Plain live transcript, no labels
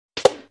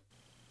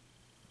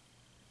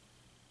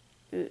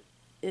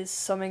is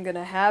something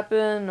gonna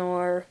happen,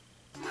 or...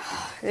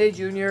 Hey,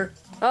 Junior.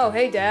 Oh,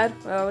 hey, Dad.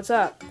 What's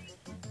up?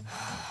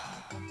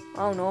 I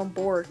don't know, I'm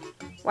bored.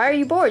 Why are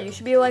you bored? You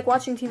should be, like,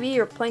 watching TV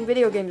or playing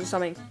video games or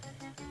something.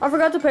 I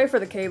forgot to pay for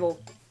the cable.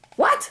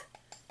 What?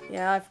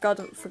 Yeah, I forgot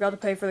to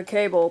pay for the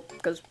cable,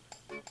 because...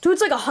 Dude,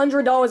 it's like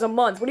 $100 a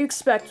month. What do you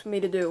expect me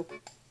to do?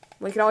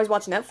 We can always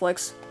watch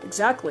Netflix.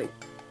 Exactly.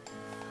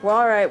 Well,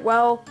 alright,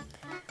 well...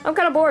 I'm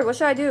kind of bored. What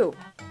should I do?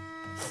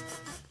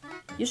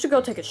 You should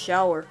go take a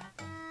shower.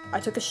 I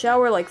took a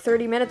shower like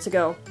 30 minutes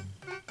ago.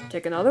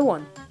 Take another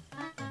one.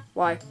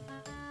 Why?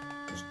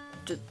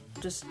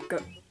 Just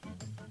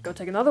go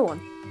take another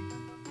one.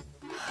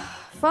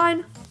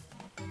 Fine.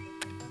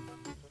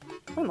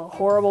 I'm a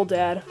horrible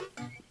dad.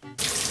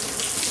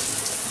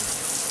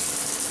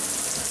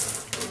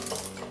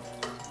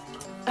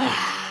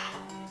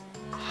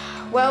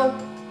 Well,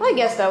 I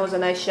guess that was a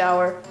nice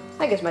shower.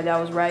 I guess my dad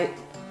was right.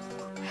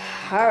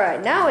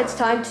 Alright, now it's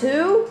time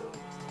to...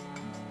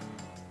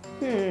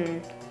 Now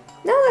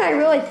that I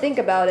really think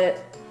about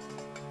it,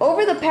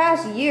 over the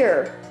past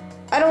year,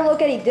 I don't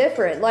look any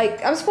different.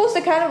 Like, I'm supposed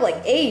to kind of like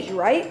age,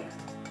 right?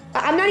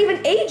 I'm not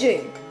even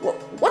aging.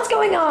 What's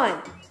going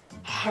on?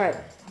 Alright,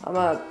 I'm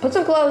gonna put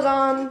some clothes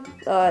on.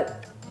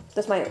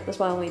 That's my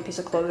only piece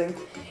of clothing.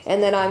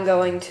 And then I'm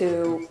going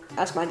to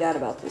ask my dad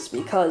about this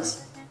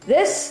because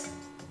this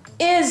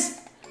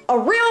is a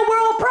real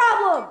world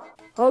problem!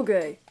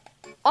 Okay,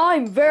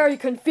 I'm very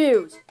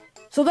confused.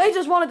 So they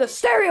just wanted to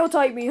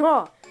stereotype me,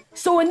 huh?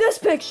 So in this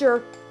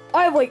picture,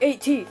 I have like 8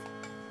 teeth.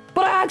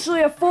 But I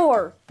actually have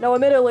 4. Now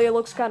admittedly it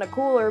looks kinda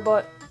cooler,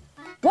 but...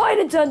 Why,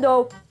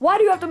 Nintendo? Why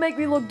do you have to make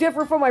me look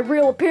different from my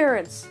real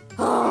appearance?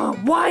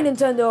 Why,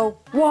 Nintendo?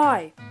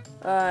 Why?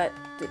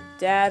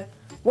 Dad?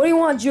 What do you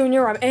want,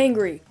 Junior? I'm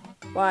angry.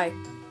 Why?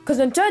 Cause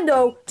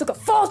Nintendo took a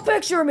false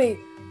picture of me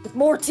with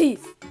more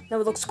teeth. Now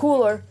it looks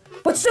cooler,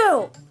 but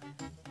still,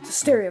 it's a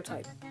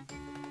stereotype.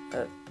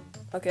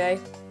 Okay.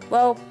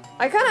 Well,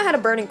 I kinda had a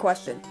burning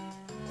question.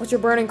 What's your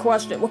burning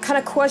question? What kind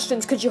of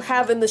questions could you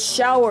have in the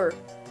shower?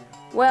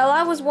 Well,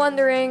 I was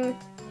wondering,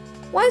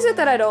 why is it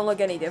that I don't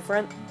look any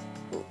different?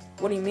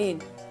 What do you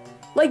mean?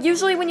 Like,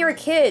 usually when you're a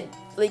kid,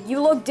 like,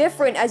 you look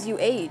different as you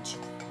age.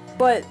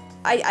 But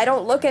I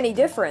don't look any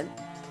different.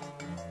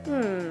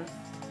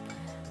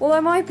 Well,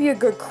 that might be a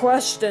good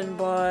question,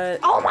 but...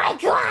 Oh my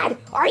god!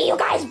 Are you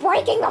guys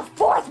breaking the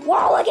fourth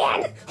wall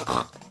again?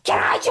 Can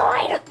I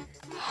join?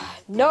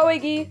 No,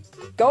 Iggy.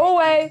 Go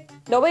away.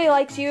 Nobody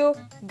likes you.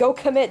 Go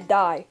commit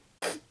die.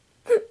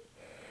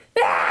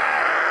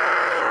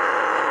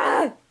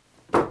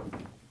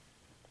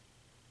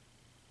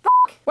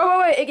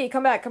 Wait, Iggy,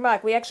 come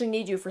back. We actually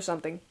need you for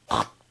something.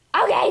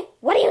 Okay,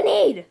 what do you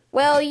need?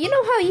 Well, you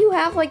know how you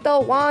have, like, the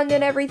wand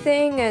and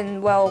everything,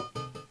 and, well,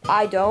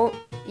 I don't?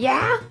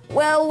 Yeah?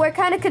 Well, we're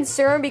kind of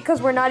concerned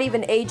because we're not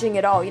even aging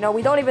at all. You know,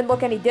 we don't even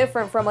look any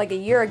different from, like, a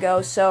year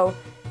ago, so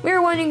we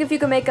were wondering if you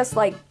could make us,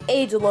 like,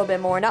 age a little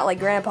bit more. Not like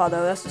Grandpa,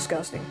 though. That's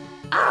disgusting.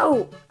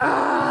 Oh,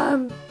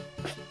 I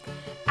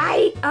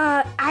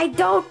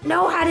don't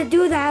know how to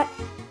do that.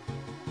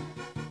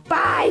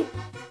 Bye.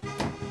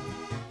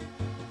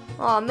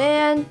 Aw,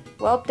 man.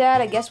 Well,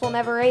 Dad, I guess we'll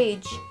never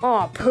age.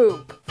 Aw,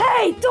 poop.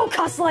 Hey, don't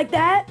cuss like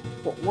that.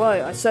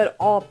 What? I said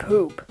aw,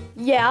 poop.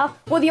 Yeah,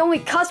 well, the only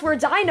cuss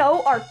words I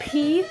know are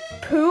pee,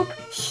 poop,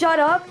 shut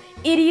up,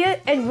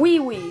 idiot, and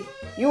wee-wee.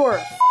 You are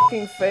a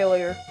fucking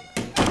failure.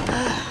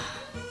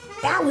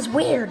 That was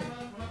weird.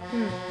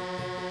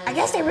 I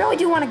guess they really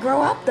do want to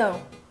grow up,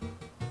 though.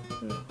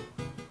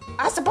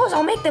 I suppose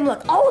I'll make them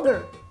look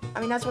older. I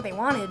mean, that's what they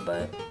wanted,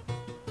 but...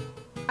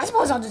 I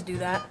suppose I'll just do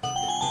that.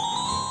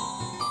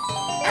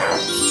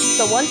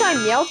 So one time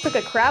Meowth took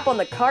a crap on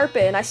the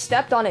carpet and I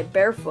stepped on it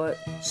barefoot.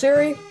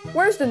 Siri,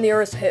 where's the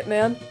nearest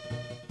hitman?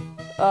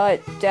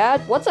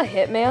 Dad, what's a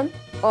hitman?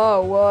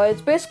 Oh,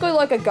 it's basically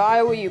like a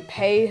guy where you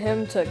pay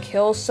him to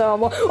kill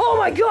someone. Oh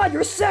my god,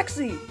 you're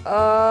sexy!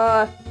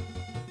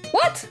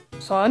 What?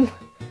 Son,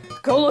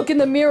 go look in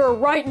the mirror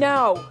right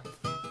now!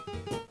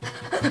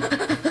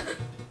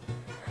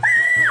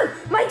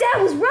 My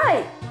dad was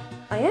right!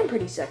 I am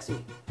pretty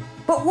sexy.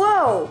 But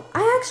whoa,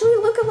 I actually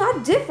look a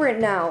lot different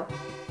now.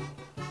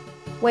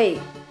 Wait,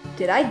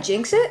 did I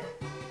jinx it?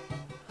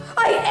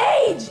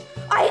 I aged!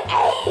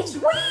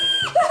 Whee!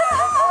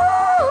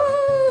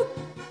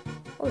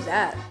 What was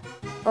that?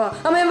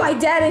 I'm in my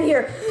dad in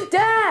here.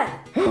 Dad!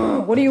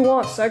 What do you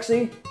want,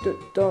 sexy?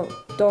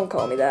 Don't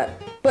call me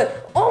that.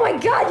 But, oh my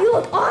god, you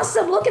look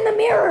awesome! Look in the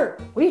mirror!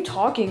 What are you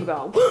talking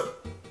about?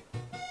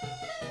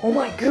 Oh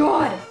my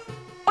god!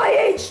 I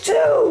aged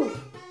too!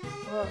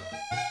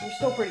 You're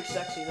still pretty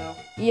sexy, though.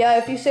 Yeah,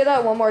 if you say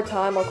that one more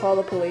time, I'll call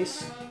the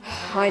police.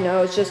 I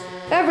know, it's just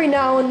every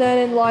now and then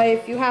in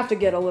life, you have to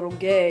get a little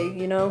gay,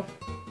 you know?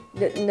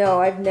 No,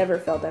 I've never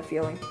felt that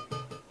feeling.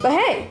 But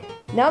hey,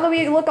 now that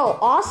we look all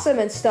awesome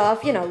and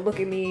stuff, you know, look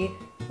at me,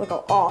 look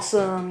all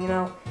awesome, you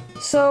know?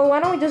 So why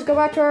don't we just go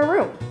back to our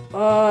room?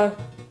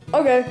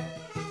 Okay.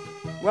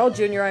 Well,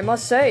 Junior, I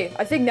must say,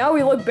 I think now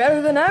we look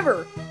better than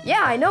ever.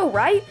 Yeah, I know,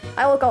 right?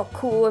 I look all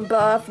cool and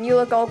buff, and you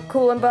look all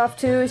cool and buff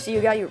too, so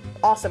you got your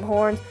awesome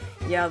horns.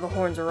 Yeah, the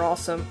horns are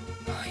awesome.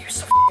 Oh, you're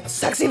so f***ing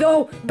sexy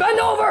though! Bend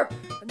over!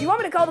 Do you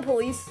want me to call the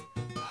police?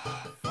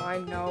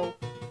 Fine, no.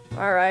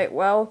 Alright,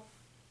 well,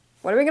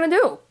 what are we gonna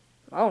do?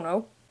 I don't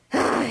know.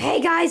 Hey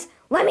guys,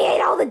 let me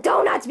eat all the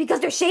donuts because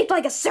they're shaped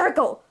like a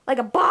circle, like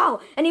a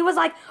ball. And he was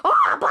like,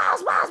 oh,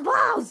 balls, balls,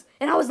 balls.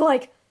 And I was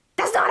like,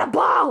 that's not a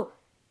ball.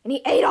 And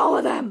he ate all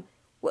of them.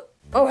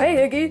 Oh,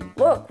 hey, Iggy.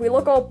 Look, we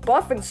look all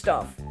buff and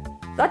stuff.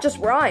 That just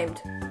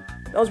rhymed.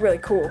 That was really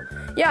cool.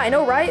 Yeah, I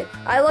know, right?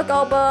 I look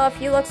all buff,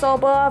 he looks all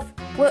buff.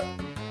 What?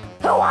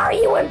 Who are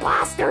you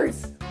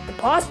imposters?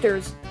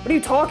 Imposters? What are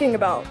you talking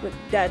about?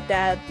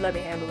 Dad, let me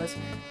handle this.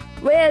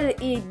 Well,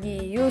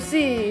 Iggy, you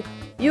see,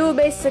 you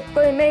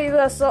basically made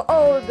us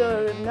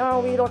older. Now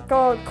we look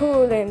all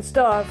cool and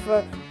stuff.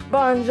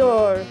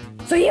 Bonjour.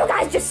 So you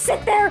guys just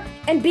sit there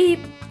and be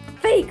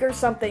fake or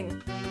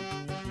something.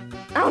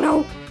 I don't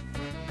know.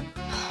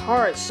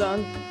 Alright,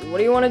 son. What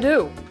do you want to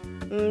do?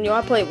 You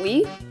want to play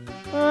Wii?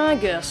 I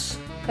guess.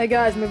 Hey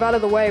guys, move out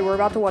of the way. We're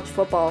about to watch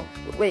football.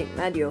 Wait,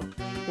 Madio.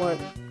 What?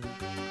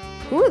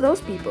 Who are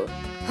those people?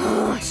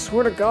 I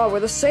swear to God, we're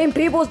the same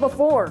people as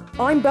before.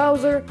 I'm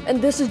Bowser,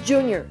 and this is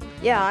Junior.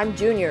 Yeah, I'm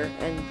Junior,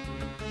 and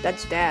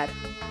that's Dad.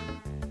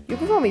 You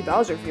can call me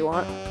Bowser if you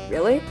want.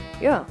 Really?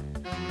 Yeah.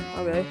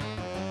 Okay.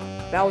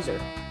 Bowser.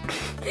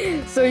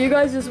 So you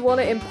guys just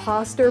want to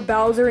imposter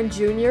Bowser and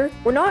Junior?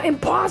 We're not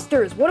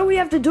imposters! What do we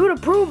have to do to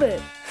prove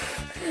it?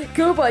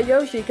 Koopa,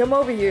 Yoshi, come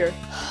over here.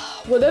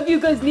 Whatever you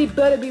guys need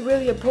better be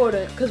really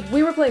important, because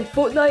we were playing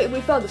Fortnite and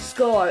we found a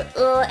scar.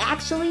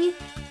 Actually,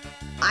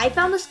 I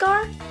found the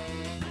scar?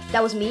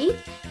 That was me?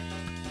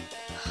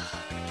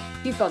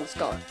 You found the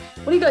scar.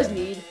 What do you guys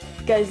need?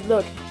 Guys,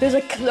 look, there's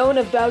a clone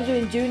of Bowser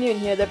and Jr. in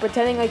here. They're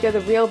pretending like they're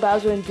the real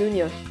Bowser and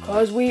Jr.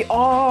 Cause we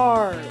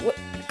are! What?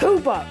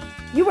 Koopa!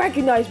 You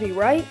recognize me,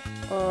 right?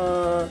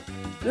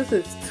 This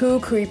is too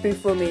creepy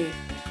for me.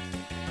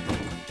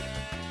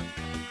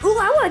 Ooh,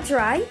 I wanna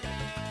try.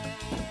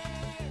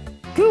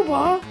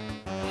 Koopa!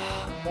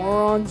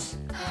 Morons.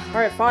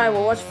 Alright, fine,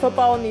 we'll watch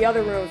football in the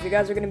other rooms. You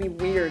guys are gonna be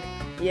weird.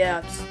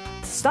 Yeah,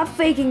 stop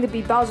faking to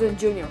be Bowser and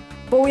Jr.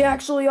 But we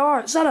actually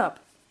are. Shut up.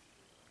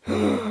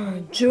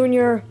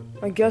 Junior,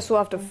 I guess we'll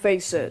have to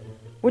face it.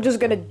 We're just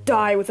gonna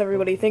die with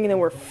everybody thinking that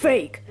we're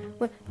fake.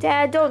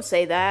 Dad, don't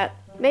say that.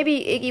 Maybe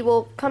Iggy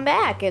will come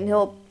back and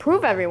he'll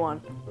prove everyone.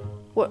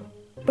 What?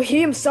 But he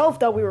himself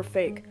thought we were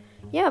fake.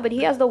 Yeah, but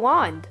he has the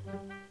wand.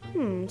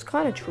 It's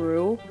kind of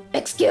true.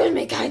 Excuse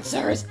me, kind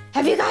sirs.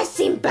 Have you guys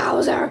seen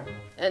Bowser?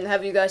 And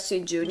have you guys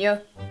seen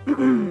Junior?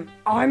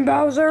 I'm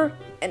Bowser.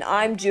 And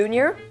I'm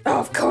Junior? Oh,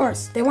 of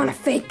course. They want to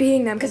fake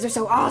being them because they're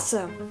so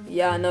awesome.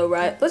 Yeah, I know,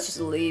 right? Let's just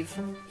leave.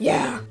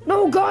 Yeah.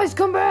 No, guys,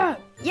 come back.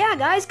 Yeah,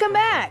 guys, come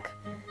back.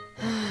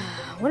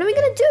 What are we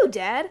gonna do,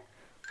 Dad?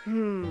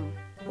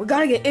 We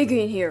gotta get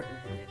Iggy in here.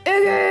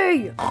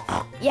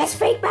 Iggy! Yes,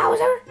 fake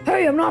Bowser?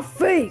 Hey, I'm not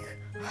fake.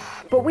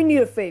 But we need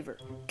a favor.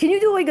 Can you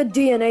do like a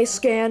DNA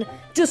scan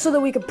just so that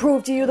we can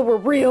prove to you that we're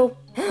real?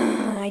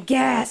 I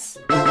guess.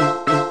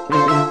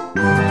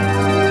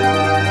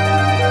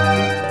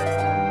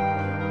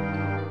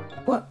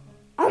 What?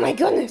 Oh my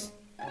goodness.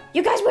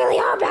 You guys really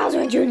are Bowser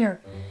and Jr.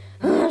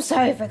 I'm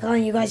sorry for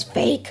calling you guys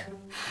fake.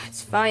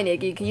 It's fine,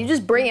 Iggy. Can you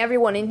just bring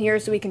everyone in here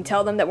so we can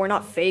tell them that we're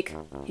not fake?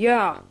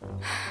 Yeah.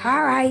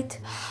 Alright.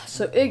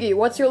 So, Iggy,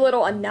 what's your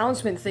little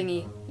announcement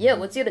thingy? Yeah,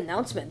 what's your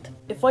announcement?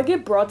 If I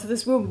get brought to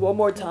this room one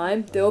more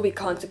time, there will be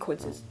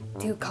consequences.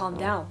 Dude, calm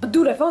down. But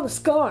dude, I found a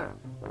scar.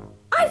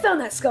 I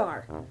found that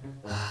scar.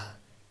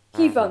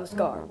 He found the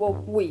scar.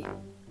 Well,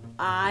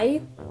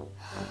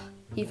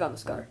 he found the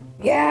scar.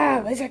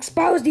 Yeah, let's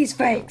expose these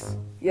fakes.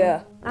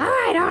 Yeah.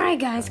 Alright,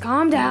 guys,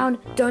 calm down.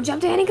 Don't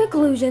jump to any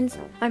conclusions.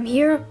 I'm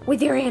here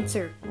with your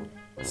answer.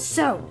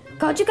 So,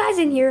 called you guys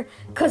in here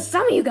because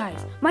some of you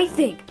guys might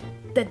think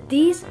that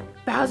these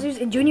Bowsers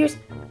and Juniors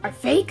are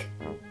fake,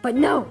 but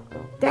no,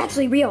 they're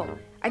actually real.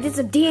 I did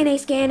some DNA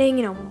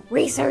scanning,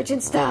 research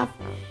and stuff,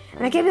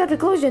 and I came to the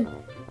conclusion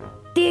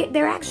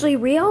they're actually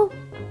real.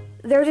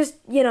 They're just,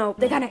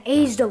 they kind of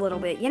aged a little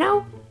bit,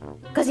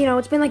 Because,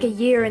 it's been like a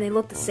year and they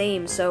look the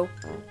same, so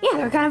yeah,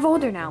 they're kind of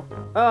older now.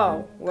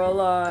 Oh,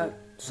 well,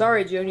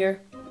 sorry,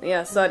 Junior.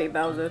 Yeah, sorry,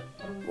 Bowser.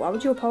 Why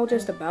would you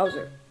apologize to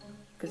Bowser?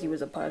 Because he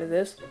was a part of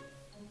this?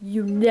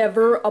 You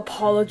never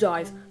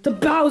apologize to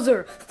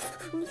Bowser!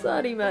 I'm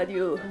sorry,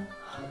 Matthew.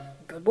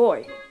 Good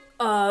boy.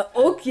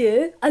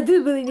 Okay. I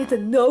didn't really need to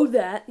know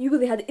that. You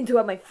really had to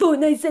interrupt my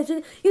Fortnite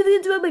session. You had to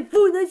interrupt my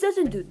Fortnite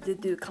session.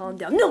 Dude, calm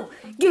down. No!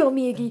 Get on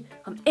me, Iggy.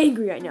 I'm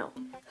angry right now.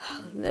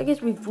 I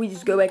guess if we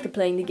just go back to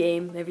playing the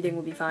game, everything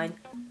will be fine.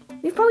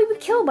 We've probably been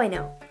killed by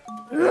now.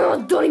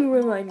 Don't even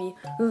remind me.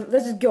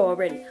 Let's just go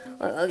already.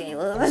 Okay,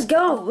 let's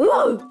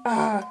go.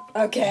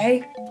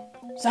 Okay.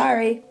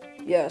 Sorry.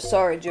 Yeah,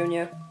 sorry,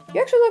 Junior.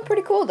 You actually look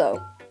pretty cool,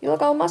 though. You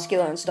look all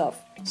muscular and stuff.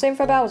 Same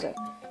for Bowser.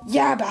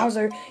 Yeah,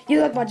 Bowser,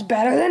 you look much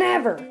better than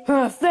ever.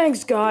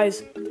 Thanks,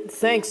 guys.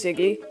 Thanks,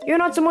 Iggy. You're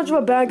not so much of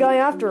a bad guy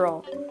after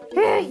all.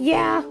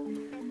 Yeah.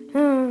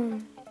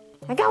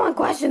 I got one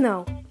question,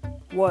 though.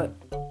 What?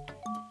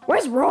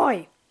 Where's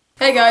Roy?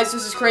 Hey guys,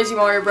 this is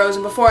CrazyMarioBros,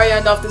 and before I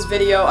end off this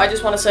video, I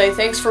just want to say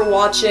thanks for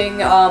watching.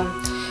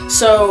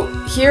 So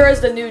here is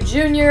the new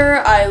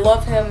Junior. I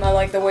love him. I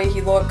like the way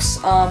he looks.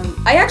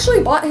 I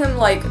actually bought him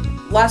like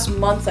last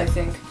month, I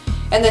think.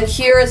 And then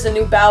here is the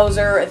new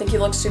Bowser. I think he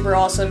looks super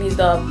awesome. He's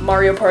the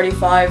Mario Party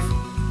 5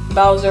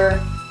 Bowser,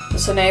 the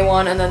Sine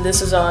one, and then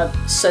this is a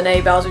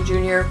Sine Bowser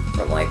Jr.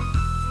 from like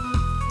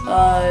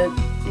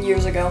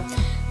years ago.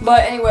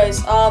 But anyways,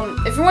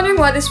 if you're wondering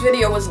why this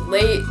video was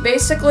late,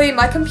 basically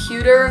my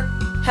computer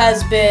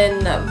has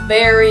been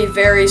very,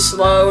 very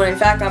slow, and in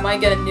fact I might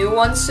get a new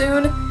one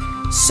soon.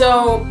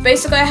 So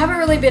basically I haven't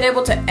really been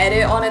able to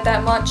edit on it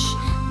that much.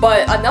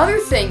 But another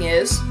thing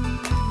is,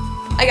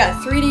 I got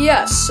a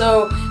 3DS,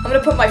 so I'm gonna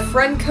put my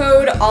friend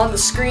code on the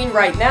screen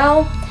right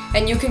now,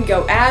 and you can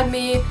go add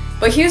me.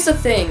 But here's the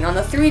thing, on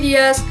the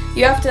 3DS,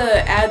 you have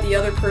to add the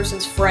other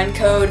person's friend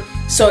code.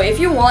 So if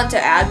you want to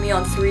add me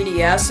on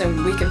 3DS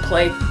and we can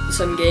play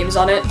some games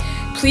on it,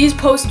 please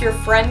post your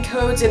friend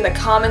codes in the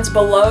comments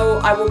below.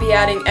 I will be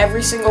adding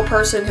every single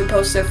person who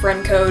posts their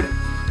friend code.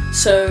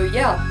 So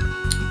yeah,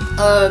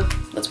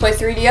 let's play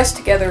 3DS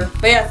together.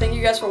 But yeah, thank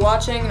you guys for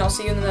watching, and I'll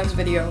see you in the next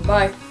video.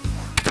 Bye.